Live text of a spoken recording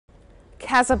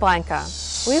Casablanca.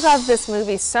 We love this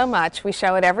movie so much we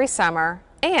show it every summer,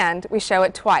 and we show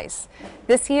it twice.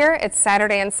 This year it's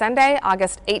Saturday and Sunday,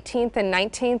 August 18th and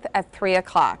 19th at 3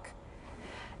 o'clock.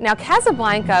 Now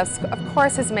Casablanca, of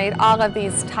course, has made all of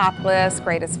these top lists,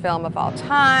 greatest film of all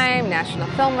time, National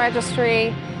Film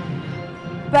Registry.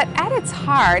 But at its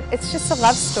heart, it's just a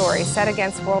love story set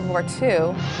against World War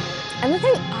II. And the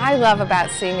thing I love about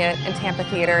seeing it in Tampa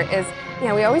Theater is,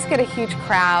 we always get a huge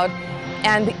crowd,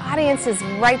 and the audience is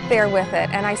right there with it.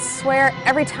 And I swear,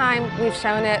 every time we've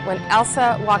shown it, when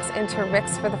Elsa walks into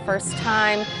Rick's for the first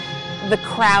time, the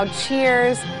crowd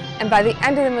cheers. And by the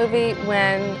end of the movie,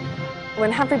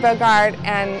 when Humphrey Bogart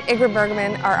and Ingrid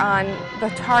Bergman are on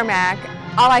the tarmac,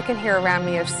 all I can hear around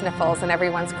me is sniffles and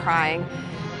everyone's crying.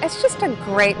 It's just a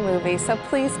great movie, so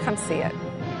please come see it.